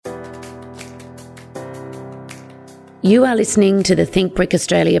You are listening to the Think Brick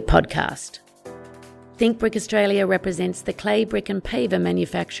Australia podcast. Think Brick Australia represents the clay, brick and paver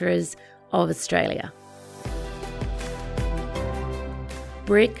manufacturers of Australia.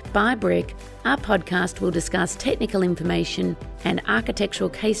 Brick by brick, our podcast will discuss technical information and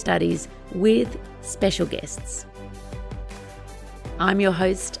architectural case studies with special guests. I'm your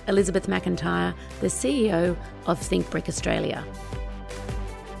host, Elizabeth McIntyre, the CEO of Think Brick Australia.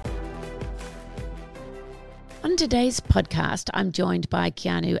 On today's podcast, I'm joined by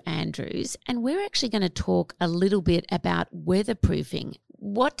Keanu Andrews, and we're actually going to talk a little bit about weatherproofing.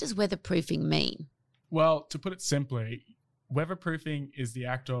 What does weatherproofing mean? Well, to put it simply, weatherproofing is the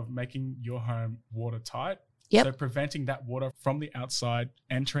act of making your home watertight. Yep. So preventing that water from the outside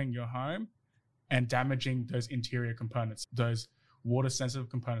entering your home and damaging those interior components, those water-sensitive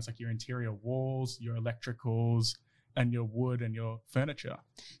components like your interior walls, your electricals, and your wood and your furniture.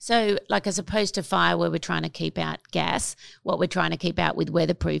 So like as opposed to fire where we're trying to keep out gas, what we're trying to keep out with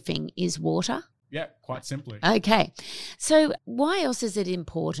weatherproofing is water? Yeah, quite simply. Okay. So why else is it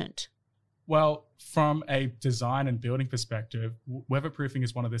important? Well, from a design and building perspective, weatherproofing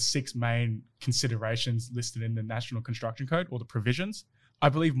is one of the 6 main considerations listed in the National Construction Code, or the provisions. I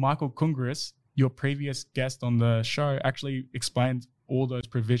believe Michael Kungris, your previous guest on the show, actually explained all those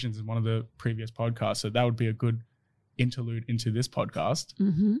provisions in one of the previous podcasts. So that would be a good interlude into this podcast.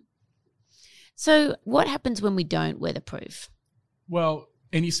 Mm-hmm. So what happens when we don't weatherproof? Well,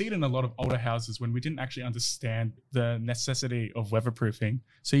 and you see it in a lot of older houses when we didn't actually understand the necessity of weatherproofing.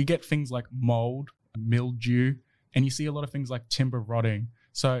 So you get things like mold, mildew, and you see a lot of things like timber rotting.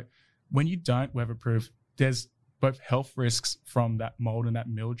 So when you don't weatherproof, there's both health risks from that mold and that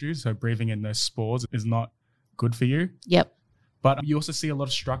mildew. So breathing in those spores is not good for you. Yep. But you also see a lot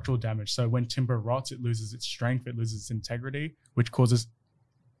of structural damage. So when timber rots, it loses its strength, it loses its integrity, which causes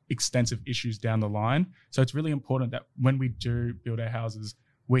extensive issues down the line. So it's really important that when we do build our houses,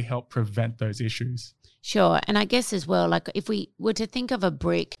 we help prevent those issues. Sure. And I guess as well, like if we were to think of a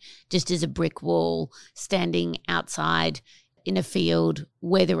brick just as a brick wall standing outside in a field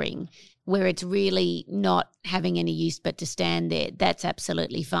weathering, where it's really not having any use but to stand there, that's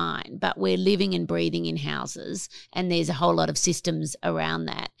absolutely fine. But we're living and breathing in houses and there's a whole lot of systems around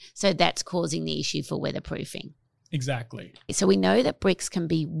that. So that's causing the issue for weatherproofing. Exactly. So we know that bricks can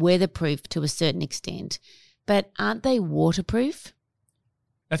be weatherproof to a certain extent, but aren't they waterproof?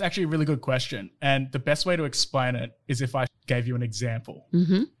 That's actually a really good question. And the best way to explain it is if I gave you an example.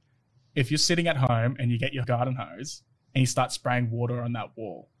 Mm-hmm. If you're sitting at home and you get your garden hose and you start spraying water on that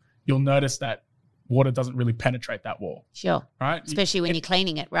wall, you'll notice that water doesn't really penetrate that wall. Sure. Right? Especially when you're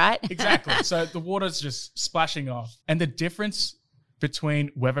cleaning it, right? Exactly. So the water's just splashing off. And the difference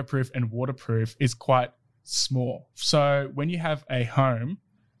between weatherproof and waterproof is quite small. So when you have a home,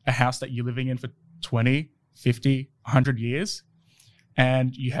 a house that you're living in for 20, 50, 100 years,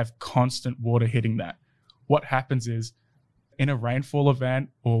 and you have constant water hitting that, what happens is in a rainfall event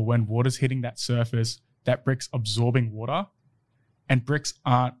or when water's hitting that surface, that brick's absorbing water. And bricks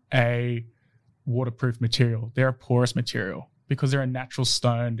aren't a waterproof material. They're a porous material because they're a natural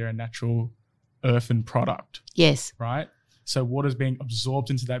stone. They're a natural earthen product. Yes. Right? So water's being absorbed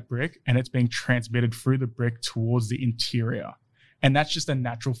into that brick and it's being transmitted through the brick towards the interior. And that's just a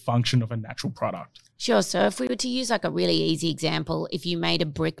natural function of a natural product. Sure. So if we were to use like a really easy example, if you made a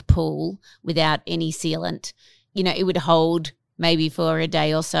brick pool without any sealant, it would hold maybe for a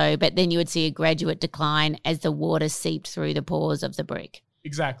day or so, but then you would see a graduate decline as the water seeped through the pores of the brick.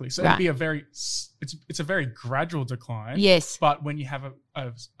 Exactly. So Right. it'd be it's a very gradual decline. Yes. But when you have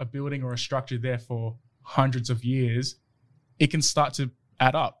a building or a structure there for hundreds of years, it can start to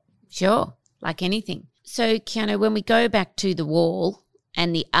add up. Sure. Like anything. So, Keanu, when we go back to the wall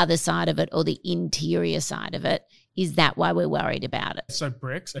and the other side of it or the interior side of it, is that why we're worried about it? So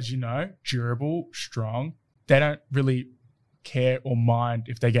bricks, as you know, durable, strong, they don't really care or mind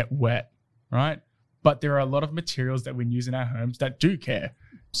if they get wet, right? But there are a lot of materials that we use in our homes that do care.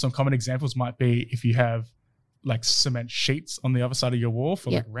 Some common examples might be if you have like cement sheets on the other side of your wall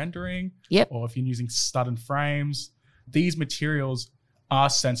for Yep. like rendering, Yep. or if you're using stud and frames. These materials are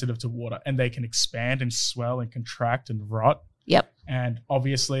sensitive to water and they can expand and swell and contract and rot. Yep. And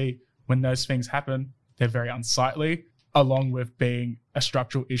obviously when those things happen, they're very unsightly, along with being a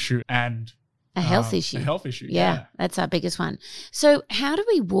structural issue and A health issue. A health issue, Yeah, that's our biggest one. So how do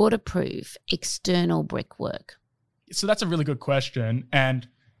we waterproof external brickwork? So that's a really good question. And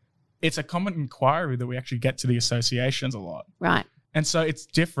it's a common inquiry that we actually get to the associations a lot. Right. And so it's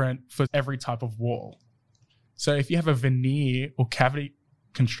different for every type of wall. So if you have a veneer or cavity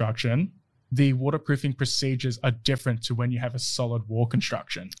construction, the waterproofing procedures are different to when you have a solid wall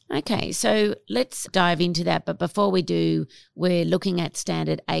construction. Okay, so let's dive into that. But before we do, we're looking at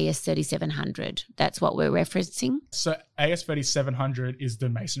standard AS 3700. That's what we're referencing. So AS 3700 is the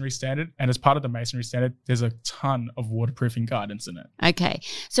masonry standard. And as part of the masonry standard, there's a ton of waterproofing guidance in it. Okay,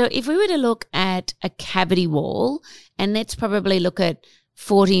 so if we were to look at a cavity wall, and let's probably look at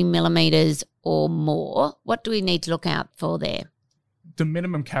 40 millimeters or more, what do we need to look out for there? The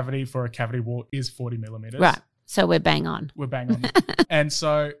minimum cavity for a cavity wall is 40 millimeters. Right. So we're bang on. We're bang on. And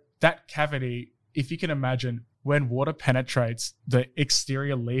so that cavity, if you can imagine, when water penetrates the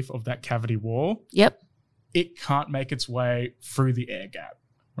exterior leaf of that cavity wall, Yep. it can't make its way through the air gap,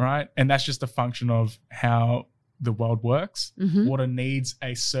 right? And that's just a function of how the world works. Mhm. Water needs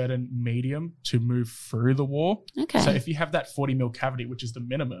a certain medium to move through the wall. Okay. So if you have that 40 mil cavity, which is the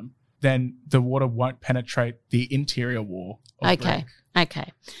minimum, then the water won't penetrate the interior wall of Okay. brick.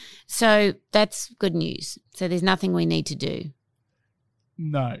 Okay. So that's good news. So there's nothing we need to do.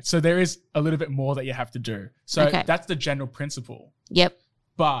 No. So there is a little bit more that you have to do. So Okay. that's the general principle. Yep.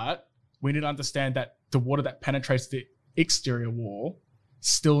 But we need to understand that the water that penetrates the exterior wall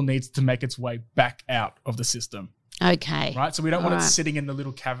still needs to make its way back out of the system, Okay. right? So we don't want Alright. it sitting in the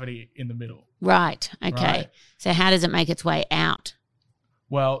little cavity in the middle. Right. Okay. Right. So how does it make its way out?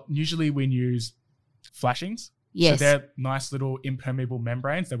 Well, usually we use flashings. Yes. So they're nice little impermeable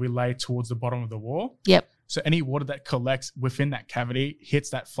membranes that we lay towards the bottom of the wall. Yep. So any water that collects within that cavity hits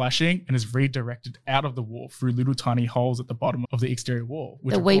that flashing and is redirected out of the wall through little tiny holes at the bottom of the exterior wall.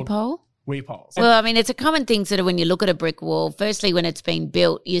 Which The are weep called hole? weep holes. Well, I mean, it's a common thing sort of when you look at a brick wall, firstly, when it's been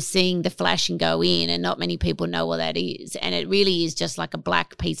built, you're seeing the flashing go in and not many people know what that is. And it really is just like a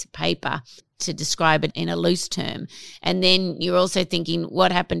black piece of paper to describe it in a loose term. And then you're also thinking,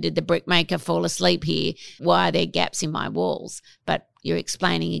 what happened? Did the brickmaker fall asleep here? Why are there gaps in my walls? But you're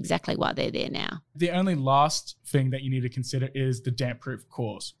explaining exactly why they're there now. The only last thing that you need to consider is the damp-proof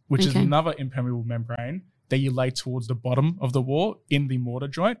cores, which is Okay. another impermeable membrane that you lay towards the bottom of the wall in the mortar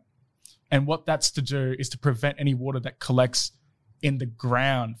joint. And what that's to do is to prevent any water that collects in the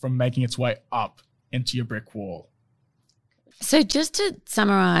ground from making its way up into your brick wall. So just to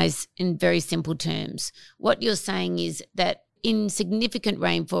summarize in very simple terms, what you're saying is that in significant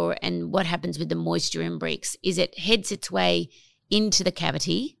rainfall and what happens with the moisture in bricks is it heads its way into the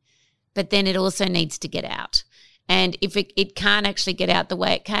cavity, but then it also needs to get out. And if it can't actually get out the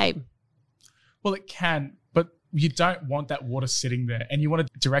way it came. Well, it can, but you don't want that water sitting there and you want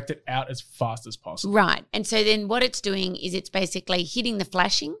to direct it out as fast as possible. Right. And so then what it's doing is it's basically hitting the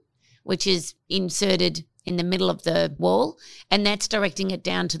flashing, which is inserted in the middle of the wall, and that's directing it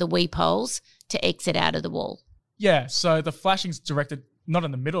down to the weep holes to exit out of the wall. Yeah, so the flashing's directed not in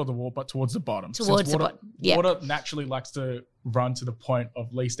the middle of the wall, but towards the bottom. Towards Since the water, bottom, yeah. Water naturally likes to run to the point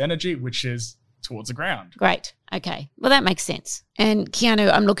of least energy, which is towards the ground. Great. Okay. Well, that makes sense. And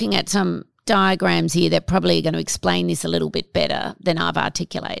Keanu, I'm looking at some diagrams here that probably are going to explain this a little bit better than I've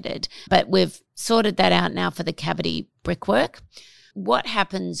articulated. But we've sorted that out now for the cavity brickwork. What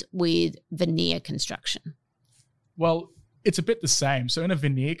happens with veneer construction? Well, it's a bit the same. So in a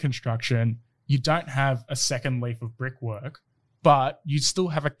veneer construction, you don't have a second leaf of brickwork, but you still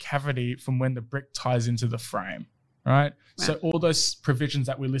have a cavity from when the brick ties into the frame, right? So all those provisions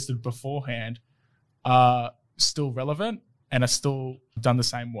that we listed beforehand are still relevant and are still done the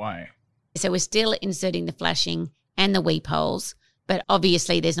same way. So we're still inserting the flashing and the weep holes, but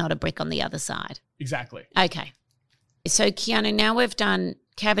obviously there's not a brick on the other side. Exactly. Okay. So Keanu, now we've done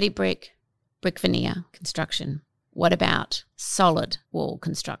cavity brick, brick veneer construction. What about solid wall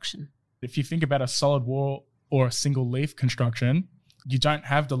construction? If you think about a solid wall or a single leaf construction, you don't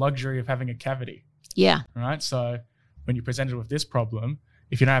have the luxury of having a cavity, Yeah. right? So when you're presented with this problem,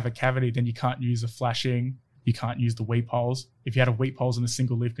 if you don't have a cavity, then you can't use the flashing, you can't use the weep holes. If you had a weep holes in a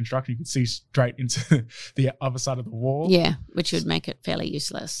single leaf construction, you could see straight into the other side of the wall. Yeah, which would make it fairly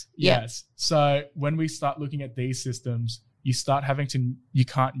useless. Yeah. Yes. So when we start looking at these systems, you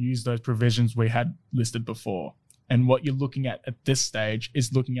can't use those provisions we had listed before. And what you're looking at this stage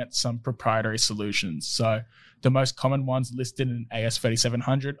is looking at some proprietary solutions. So the most common ones listed in AS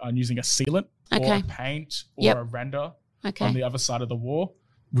 3700 are using a sealant or Okay. a paint or Yep. a render Okay. on the other side of the wall,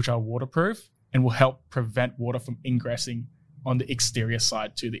 which are waterproof and will help prevent water from ingressing on the exterior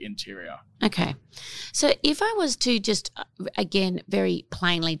side to the interior. Okay. So if I was to just, again, very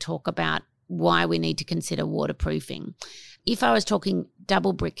plainly talk about why we need to consider waterproofing, if I was talking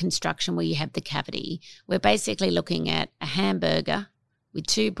double brick construction where you have the cavity, we're basically looking at a hamburger with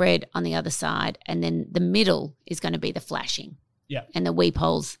two bread on the other side, and then the middle is going to be the flashing. Yeah. And the weep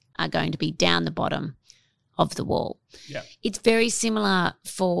holes are going to be down the bottom of the wall. Yeah. It's very similar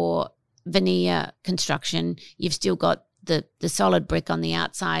for veneer construction, you've still got the solid brick on the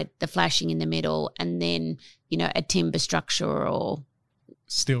outside, the flashing in the middle, and then, a timber structure or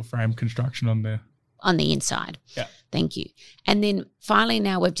steel frame construction on the inside. Yeah. Thank you. And then finally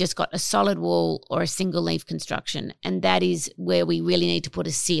now we've just got a solid wall or a single leaf construction, and that is where we really need to put a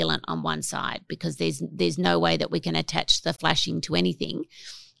sealant on one side, because there's no way that we can attach the flashing to anything,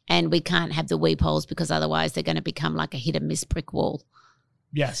 and we can't have the weep holes because otherwise they're going to become like a hit and miss brick wall.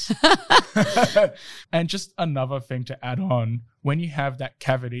 Yes. And just another thing to add on, when you have that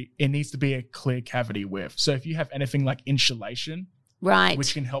cavity, it needs to be a clear cavity width. So if you have anything like insulation, right,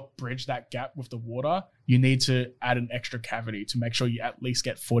 which can help bridge that gap with the water, you need to add an extra cavity to make sure you at least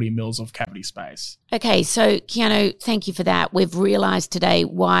get 40 mils of cavity space. Okay, so Keanu, thank you for that. We've realised today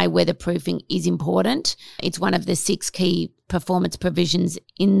why weatherproofing is important. It's one of the 6 key performance provisions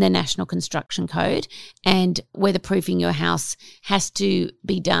in the National Construction Code, and weatherproofing your house has to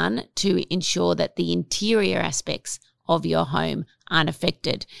be done to ensure that the interior aspects of your home aren't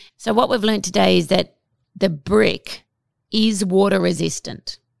affected. So what we've learned today is that the brick is water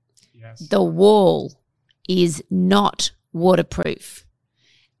resistant. Yes. The wall is not waterproof.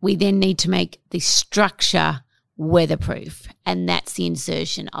 We then need to make the structure weatherproof, and that's the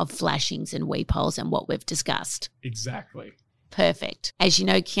insertion of flashings and weep holes and what we've discussed. Exactly. Perfect. As you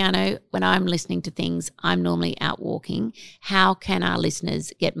know, Keanu, when I'm listening to things, I'm normally out walking. How can our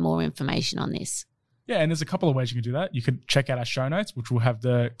listeners get more information on this? Yeah, and there's a couple of ways you can do that. You can check out our show notes, which will have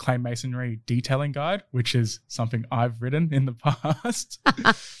the clay masonry detailing guide, which is something I've written in the past.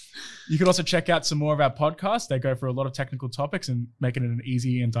 You can also check out some more of our podcasts. They go through a lot of technical topics and make it in an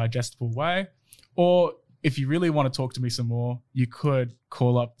easy and digestible way. Or if you really want to talk to me some more, you could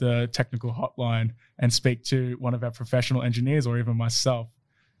call up the technical hotline and speak to one of our professional engineers or even myself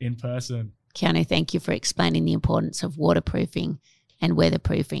in person. Keanu, thank you for explaining the importance of waterproofing and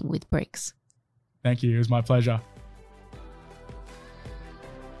weatherproofing with bricks. Thank you. It was my pleasure.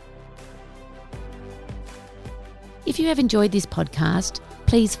 If you have enjoyed this podcast,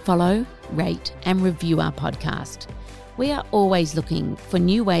 please follow, rate, and review our podcast. We are always looking for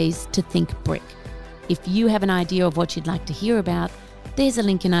new ways to think brick. If you have an idea of what you'd like to hear about, there's a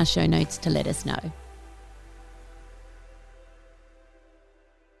link in our show notes to let us know.